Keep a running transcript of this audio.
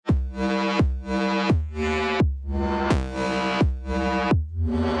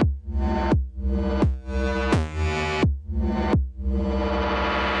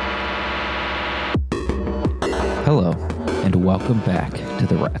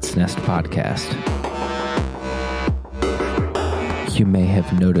Rat's Nest podcast. You may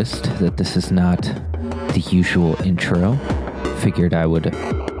have noticed that this is not the usual intro. Figured I would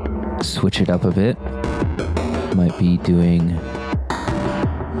switch it up a bit. Might be doing a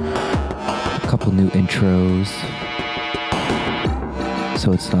couple new intros,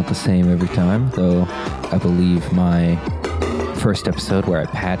 so it's not the same every time, though I believe my first episode where I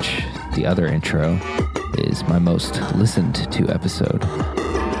patch the other intro is my most listened to episode.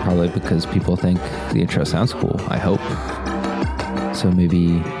 Probably because people think the intro sounds cool, I hope. So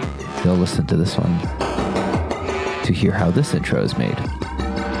maybe they'll listen to this one to hear how this intro is made.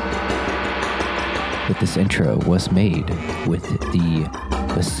 But this intro was made with the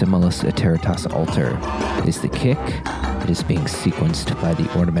Bassimilus Iteratas altar. It is the kick. It is being sequenced by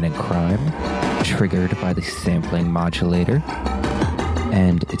the Ornament and Crime, triggered by the sampling modulator,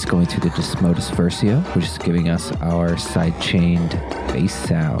 and it's going through the Desmodus Versio, which is giving us our side-chained bass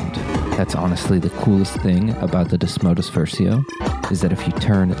sound. That's honestly the coolest thing about the Desmodus Versio, is that if you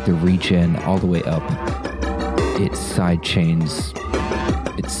turn the regen all the way up, it side-chains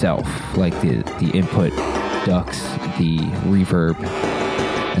itself, like the input ducks the reverb,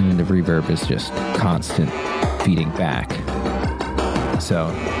 and then the reverb is just constant feeding back.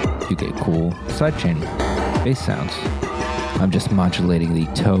 So you get cool sidechain bass sounds. I'm just modulating the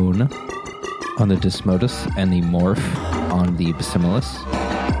tone on the Desmodus and the morph on the Bassimilus.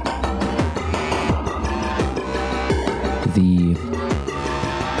 The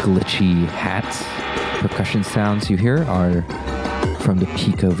glitchy hats percussion sounds you hear are from the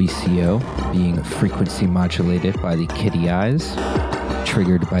Pico VCO, being frequency modulated by the kitty eyes,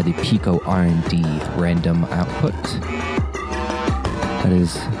 triggered by the Pico R&D random output. That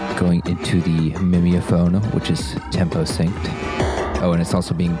is going into the mimeophone, which is tempo synced. Oh, and it's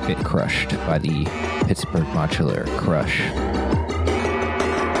also being bit crushed by the Pittsburgh Modular Crush.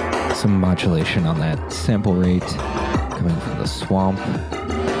 Some modulation on that sample rate coming from the swamp.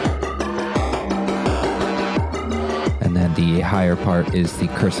 And then the higher part is the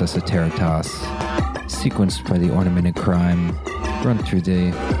Cursus Iteratas, sequenced by the Ornament and Crime, run through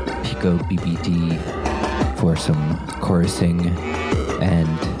the Pico BBD for some chorusing,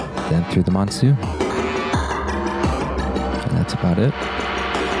 and then through the Monsoon. And that's about it.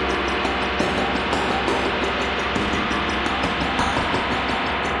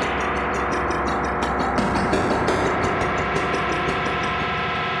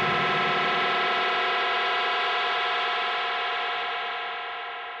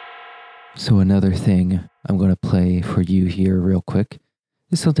 So another thing I'm going to play for you here real quick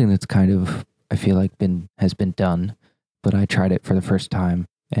is something that's kind of, I feel like has been done, but I tried it for the first time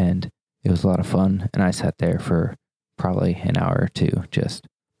and it was a lot of fun, and I sat there for probably an hour or two just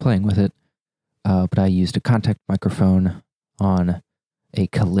playing with it. But I used a contact microphone on a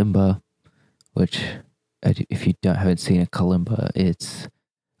kalimba, which, if you haven't seen a kalimba, it's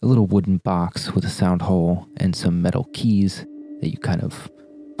a little wooden box with a sound hole and some metal keys that you kind of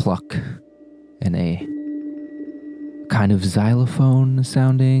pluck, and a kind of xylophone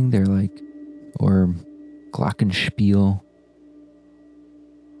sounding. They're like, or glockenspiel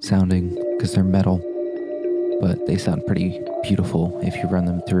sounding, because they're metal, but they sound pretty beautiful if you run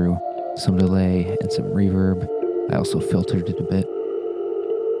them through some delay and some reverb. I also filtered it a bit.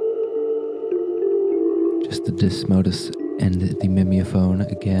 Just the Desmodus and the mimeophone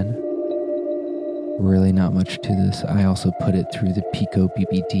again. Really not much to this. I also put it through the Pico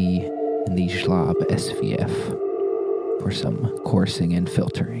BBD and the Schlab SVF for some chorusing and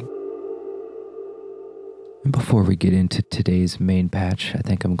filtering. And before we get into today's main patch, I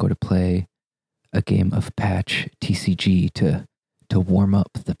think I'm going to play a game of patch TCG to warm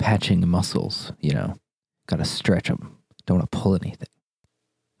up the patching muscles. You know, gotta stretch them. Don't want to pull anything.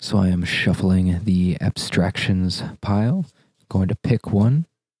 So I am shuffling the abstractions pile. Going to pick one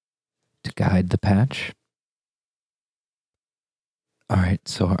to guide the patch. Alright,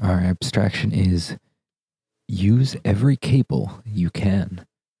 so our abstraction is use every cable you can.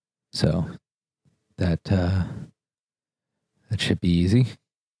 So that should be easy.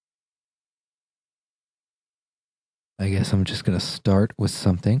 I guess I'm just going to start with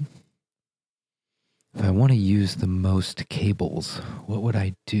something. If I want to use the most cables, what would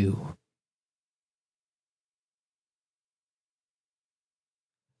I do?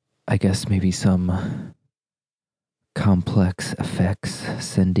 I guess maybe some complex effects,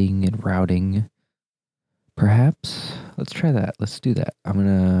 sending and routing. Perhaps? Let's try that. Let's do that. I'm going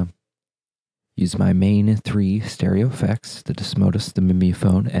to use my main 3 stereo effects, the Desmodus, the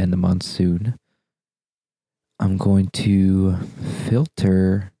mimeophone, and the Monsoon. I'm going to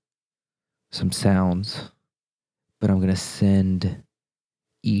filter some sounds, but I'm going to send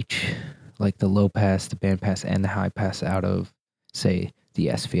each, like the low pass, the band pass, and the high pass out of, say, the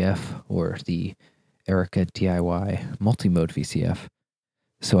SVF or the Erica DIY multi-mode VCF.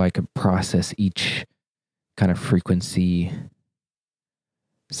 So I could process each kind of frequency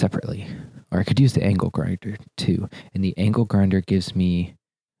separately. Or I could use the angle grinder too. And the angle grinder gives me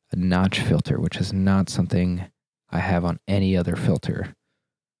a notch filter, which is not something I have on any other filter.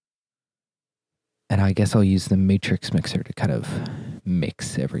 And I guess I'll use the matrix mixer to kind of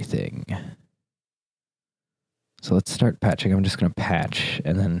mix everything. So let's start patching. I'm just going to patch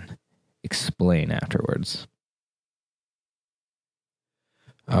and then explain afterwards.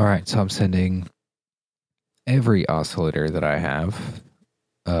 All right, so I'm sending every oscillator that I have,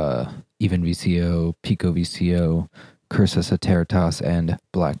 even VCO, Pico VCO, Cursus Ateritas, and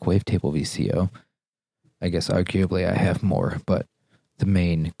Black Wavetable VCO. I guess arguably I have more, but the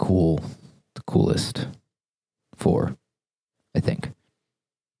main the coolest 4, I think.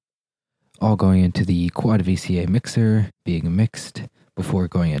 All going into the quad VCA mixer, being mixed before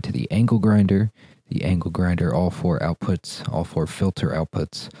going into the angle grinder. The angle grinder, all 4 outputs, all 4 filter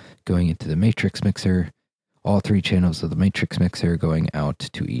outputs going into the matrix mixer. All 3 channels of the matrix mixer going out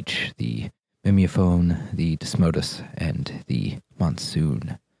to each, the Mimeophone, the Desmodus, and the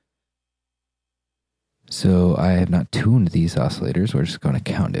Monsoon. So I have not tuned these oscillators. We're just going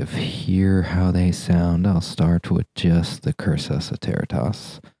to kind of hear how they sound. I'll start with just the Cursus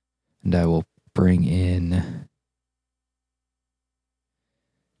Ateritas, and I will bring in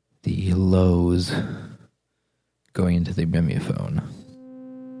the lows going into the Mimeophone.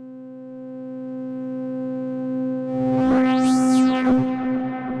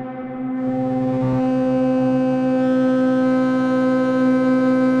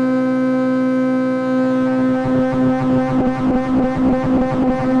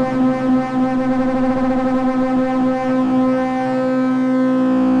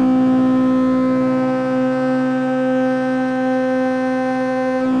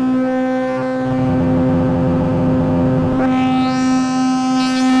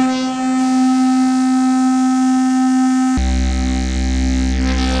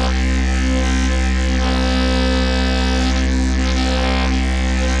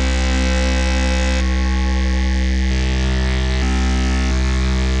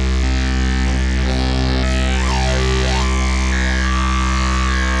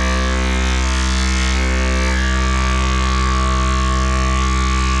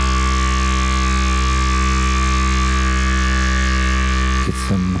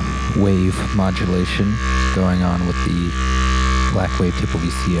 Some wave modulation going on with the Black Wavetable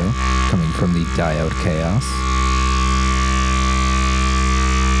VCO coming from the Diode Chaos.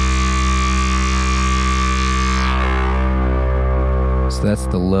 So that's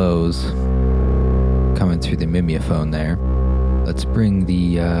the lows coming through the Mimeophone there. Let's bring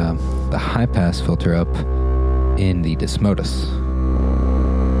the high pass filter up in the Desmodus.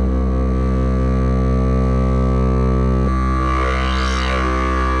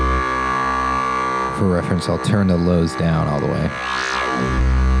 For reference, I'll turn the lows down all the way.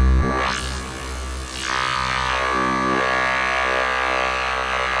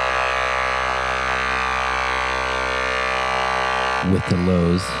 With the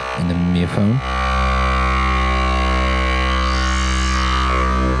lows in the Mimeophone.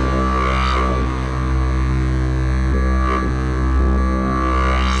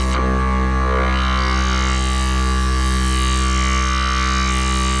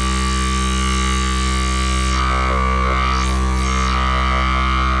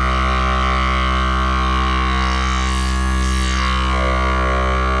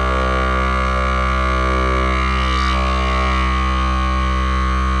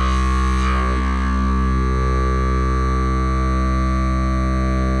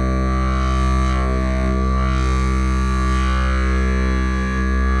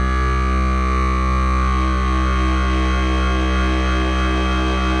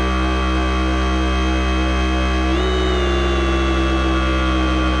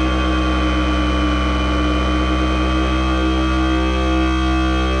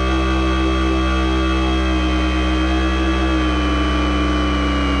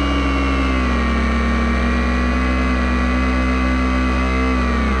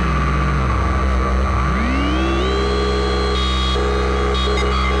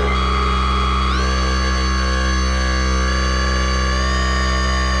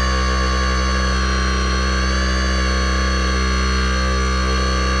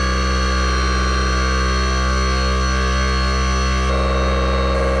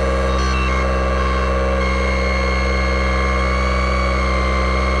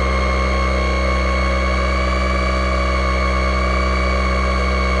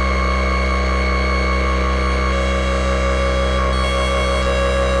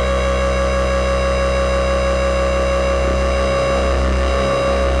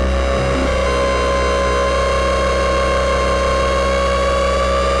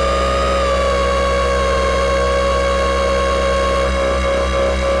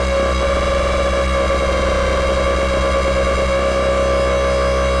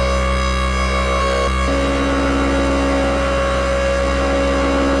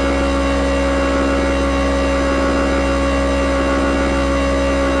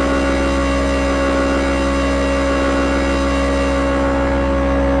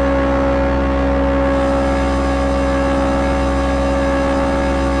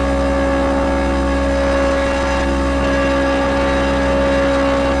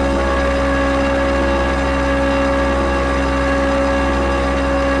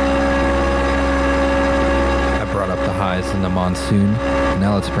 on soon.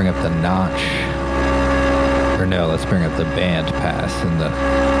 Now let's bring up the notch. Or no, let's bring up the band pass in the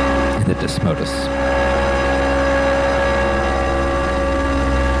Desmodus.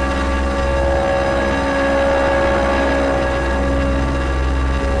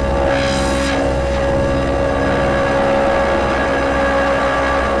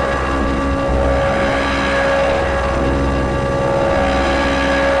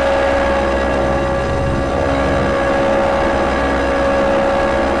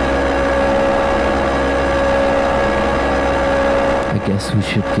 We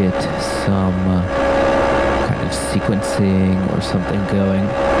should get some kind of sequencing or something going.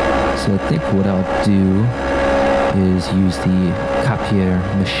 So I think what I'll do is use the copier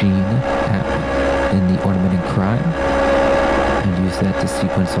machine app in the Ornament and Crime and use that to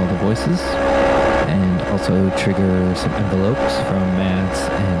sequence all the voices, and also trigger some envelopes from Mads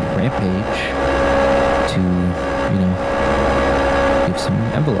and Rampage to, give some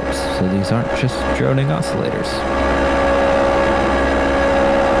envelopes. So these aren't just droning oscillators.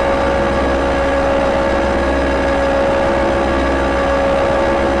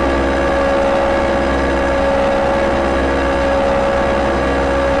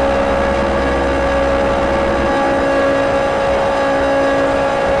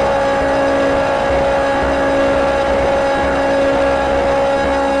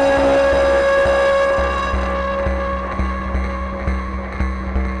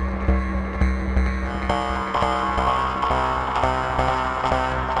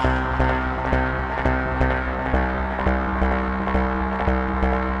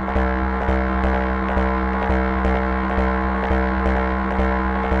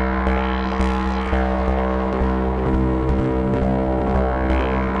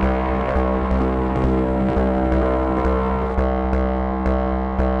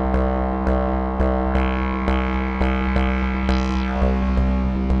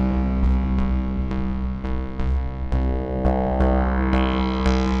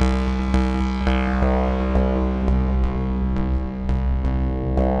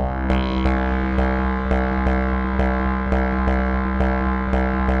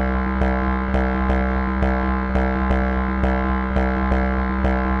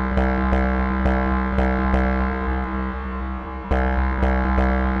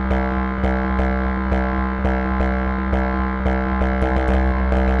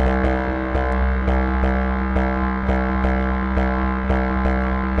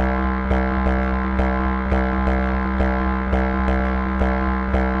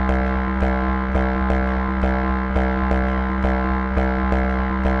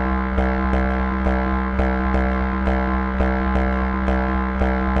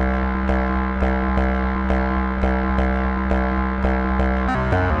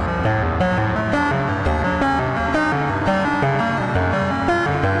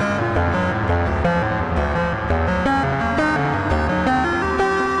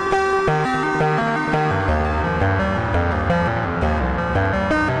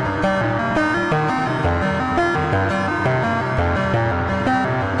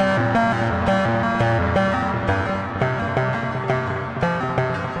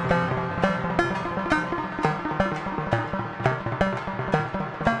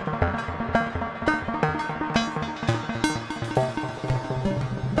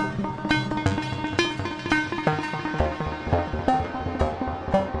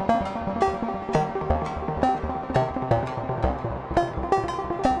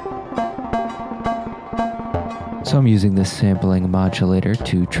 So I'm using this sampling modulator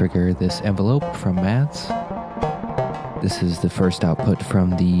to trigger this envelope from Mads. This is the first output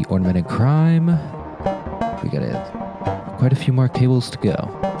from the Ornament and Crime. We got quite a few more cables to go.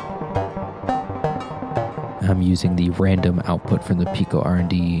 I'm using the random output from the Pico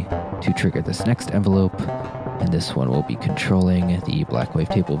R&D to trigger this next envelope, and this one will be controlling the Blackwave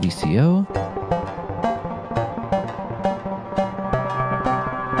Table VCO.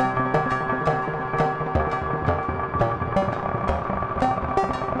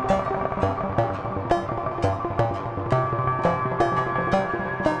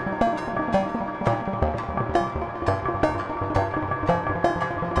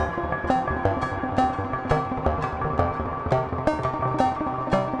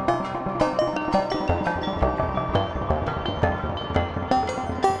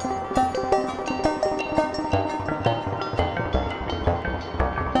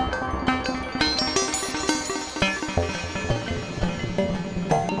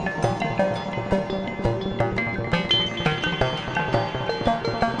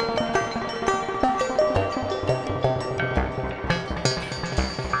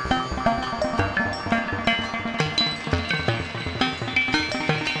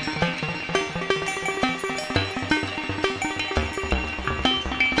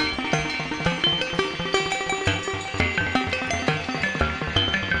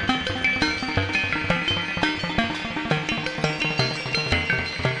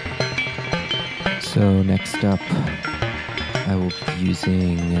 So next up, I will be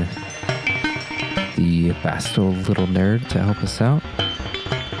using the Bastel Little Nerd to help us out.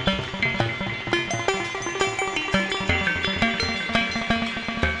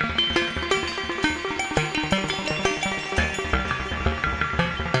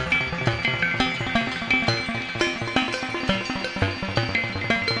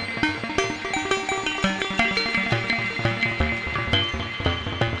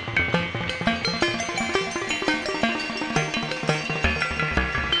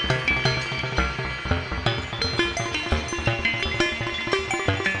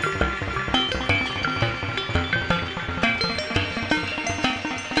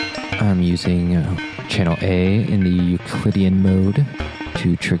 I'm using channel A in the Euclidean mode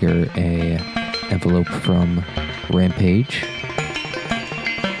to trigger a envelope from Rampage.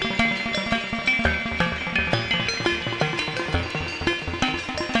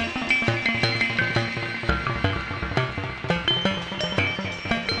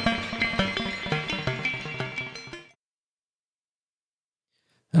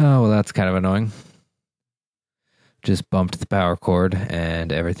 Oh, well, that's kind of annoying. Just bumped the power cord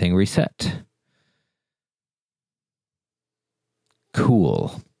and everything reset.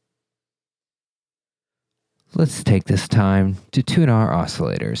 Cool. Let's take this time to tune our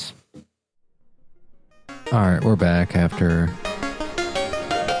oscillators. Alright, we're back after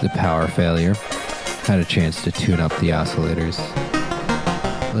the power failure. Had a chance to tune up the oscillators.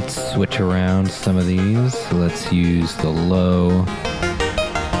 Let's switch around some of these. Let's use the low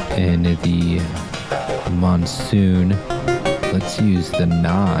and the monsoon. Let's use the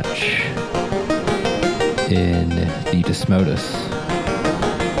notch in the Desmodus.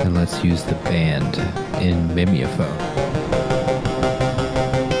 And let's use the band in Mimeophone.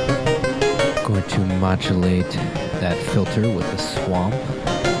 Going to modulate that filter with a swamp.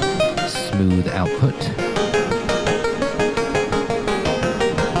 Smooth output.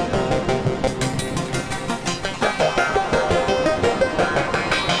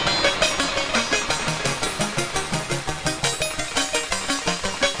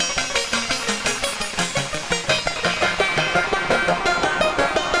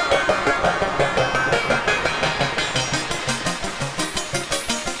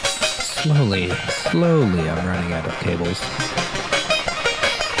 Slowly, I'm running out of cables.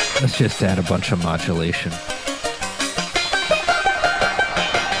 Let's just add a bunch of modulation.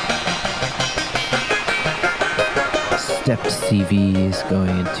 Stepped CVs going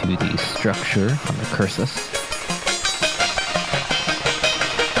into the structure on the cursus.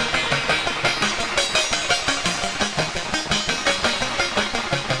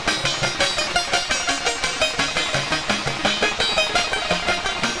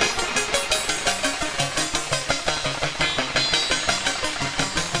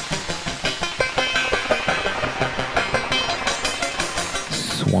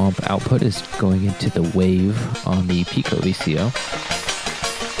 Swamp output is going into the wave on the Pico VCO.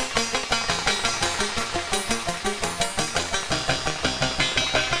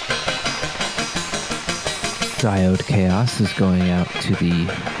 Diode chaos is going out to the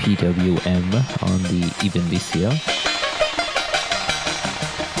PWM on the even VCO.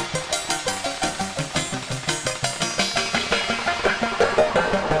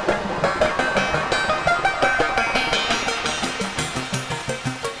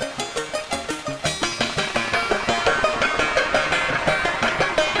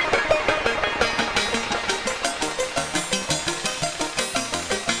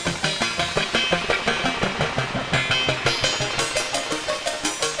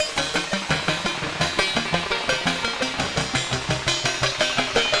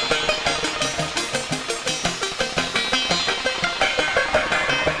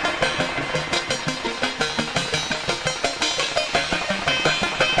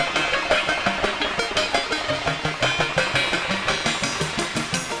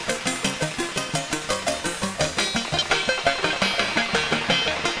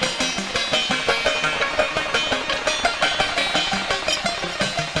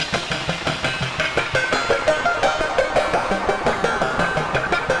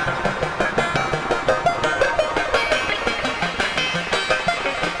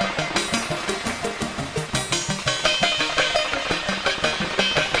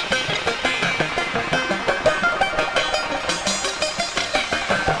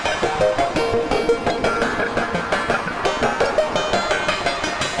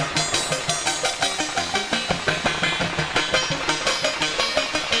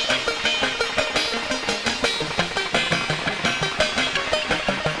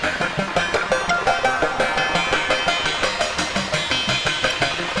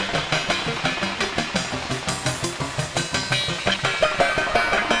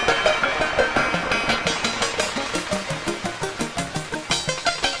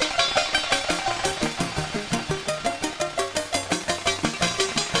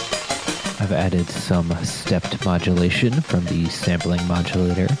 I've added some stepped modulation from the sampling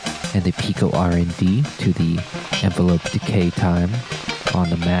modulator and the Pico R&D to the envelope decay time on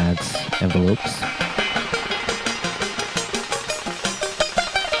the Mads envelopes.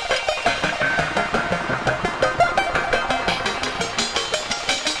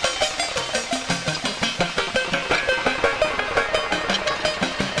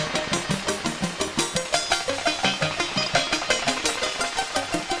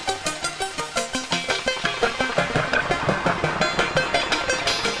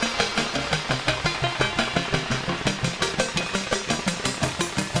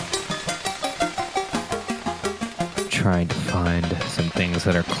 Trying to find some things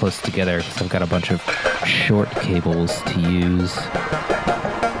that are close together because I've got a bunch of short cables to use.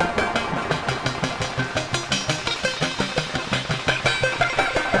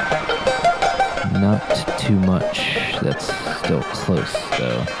 Not too much that's still close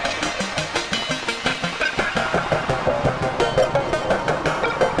though.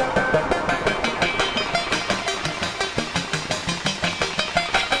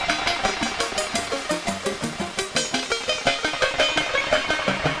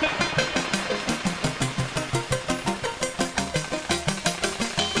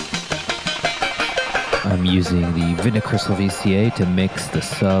 I'm using the Crystal VCA to mix the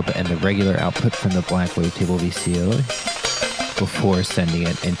sub and the regular output from the black wavetable VCA before sending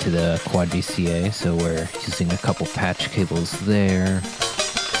it into the quad VCA. So we're using a couple patch cables there.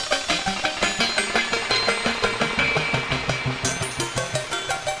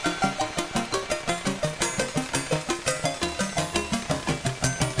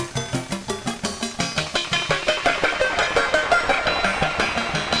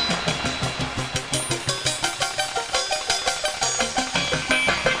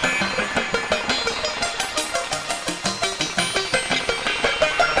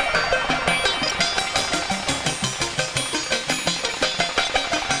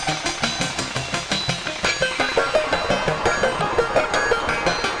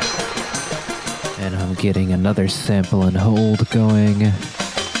 Getting another sample and hold going. I'm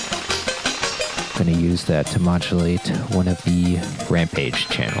going to use that to modulate one of the Rampage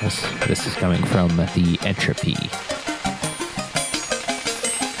channels. This is coming from the Entropy.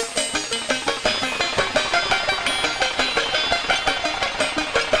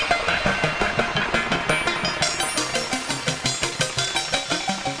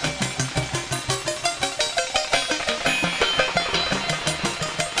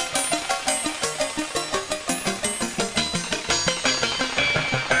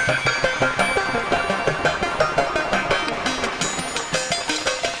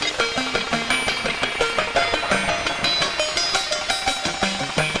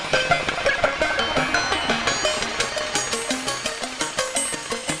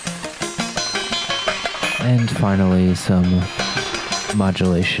 And finally, some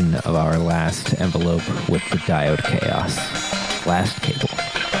modulation of our last envelope with the diode chaos. Last cable.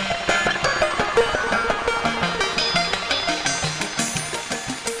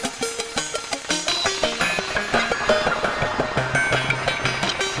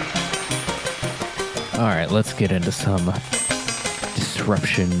 Alright, let's get into some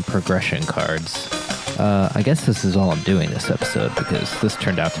disruption progression cards. I guess this is all I'm doing this episode because this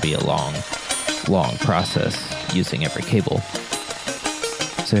turned out to be a long process using every cable.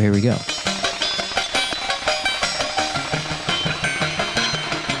 So here we go.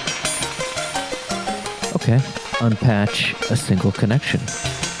 Okay, unpatch a single connection.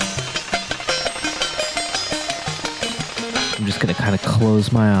 I'm just going to kind of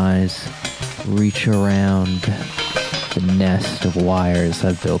close my eyes, reach around the nest of wires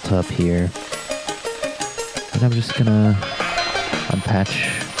I've built up here, and I'm just going to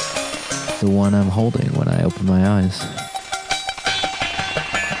unpatch the one I'm holding when I open my eyes.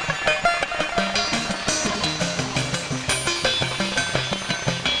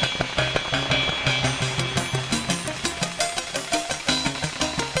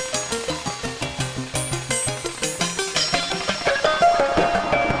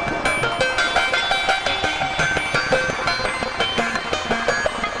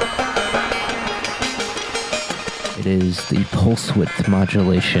 It is the pulse width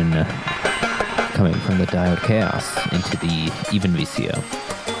modulation coming from the diode chaos into the even VCO.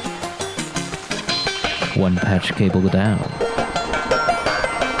 One patch cable down.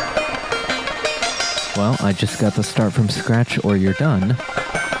 Well, I just got the start from scratch or you're done,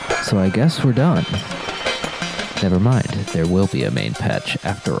 so I guess we're done. Never mind, there will be a main patch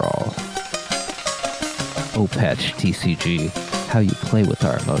after all. Oh, patch TCG, how you play with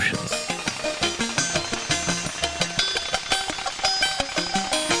our emotions.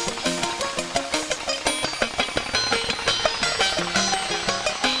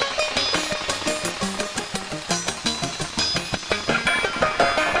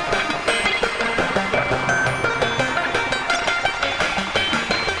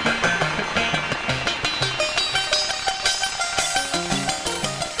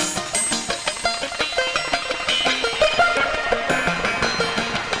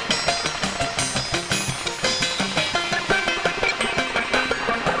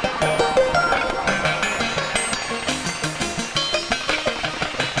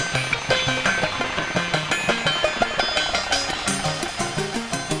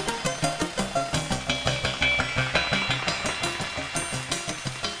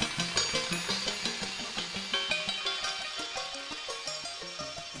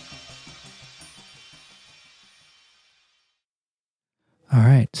 All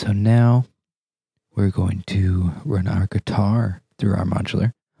right, so now we're going to run our guitar through our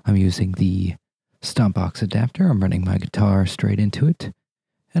modular. I'm using the Stompbox adapter. I'm running my guitar straight into it,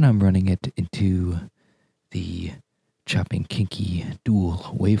 and I'm running it into the Chopping Kinky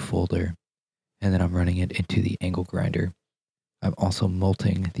dual wave folder, and then I'm running it into the angle grinder. I'm also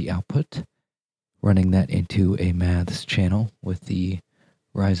multing the output, running that into a maths channel with the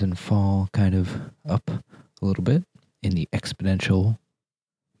rise and fall kind of up a little bit in the exponential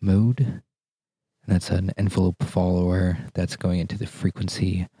mode. And that's an envelope follower that's going into the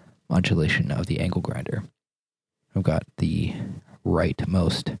frequency modulation of the angle grinder. I've got the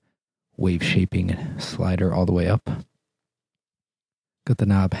rightmost wave shaping slider all the way up. Got the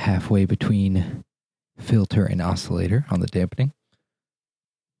knob halfway between filter and oscillator on the dampening.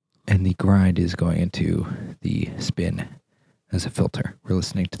 And the grind is going into the spin as a filter. We're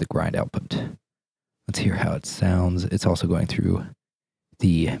listening to the grind output. Let's hear how it sounds. It's also going through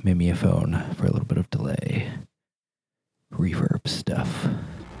the mimeophone for a little bit of delay. Reverb stuff.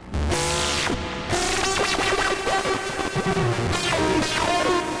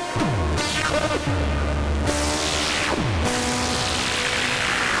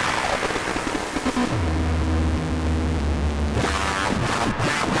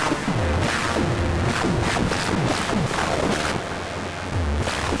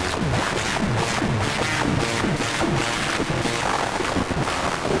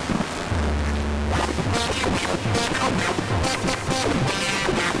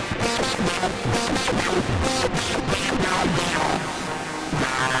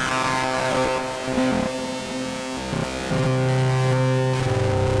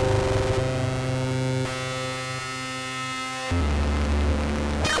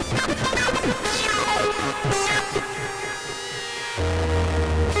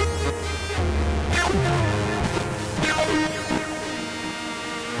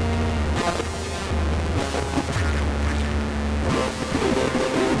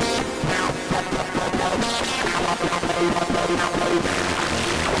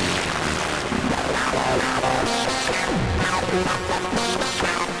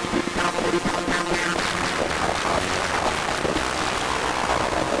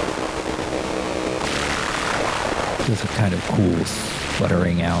 There's a kind of cool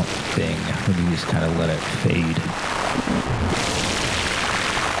sputtering out thing when you just kind of let it fade.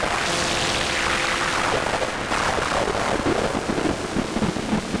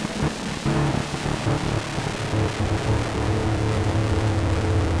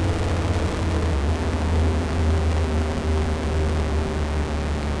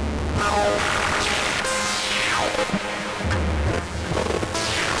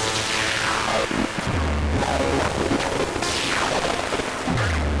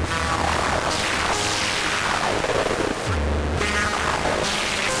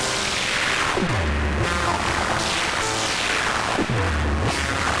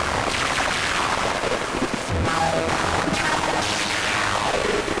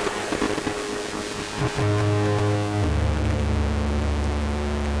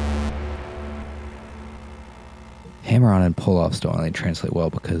 Hammer-on and pull-offs don't really translate well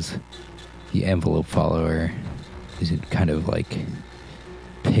because the envelope follower isn't kind of like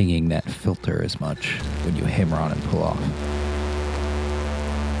pinging that filter as much when you hammer on and pull off.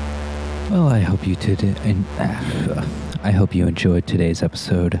 Well, I hope you enjoyed today's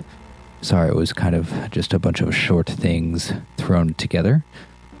episode. Sorry, it was kind of just a bunch of short things thrown together,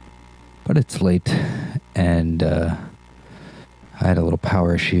 but it's late, and I had a little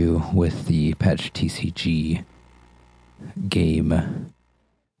power issue with the patch TCG game.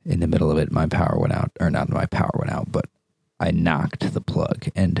 In the middle of it, my power went out, or not my power went out, but I knocked the plug,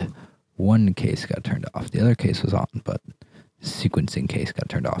 and one case got turned off. The other case was on, but the sequencing case got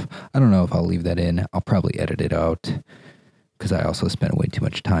turned off. I don't know if I'll leave that in. I'll probably edit it out, because I also spent way too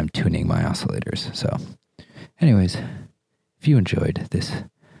much time tuning my oscillators. So, anyways, if you enjoyed this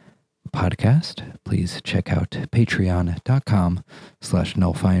podcast, please check out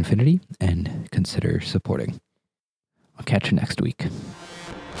patreon.com/nullifyinfinity and consider supporting. I'll catch you next week.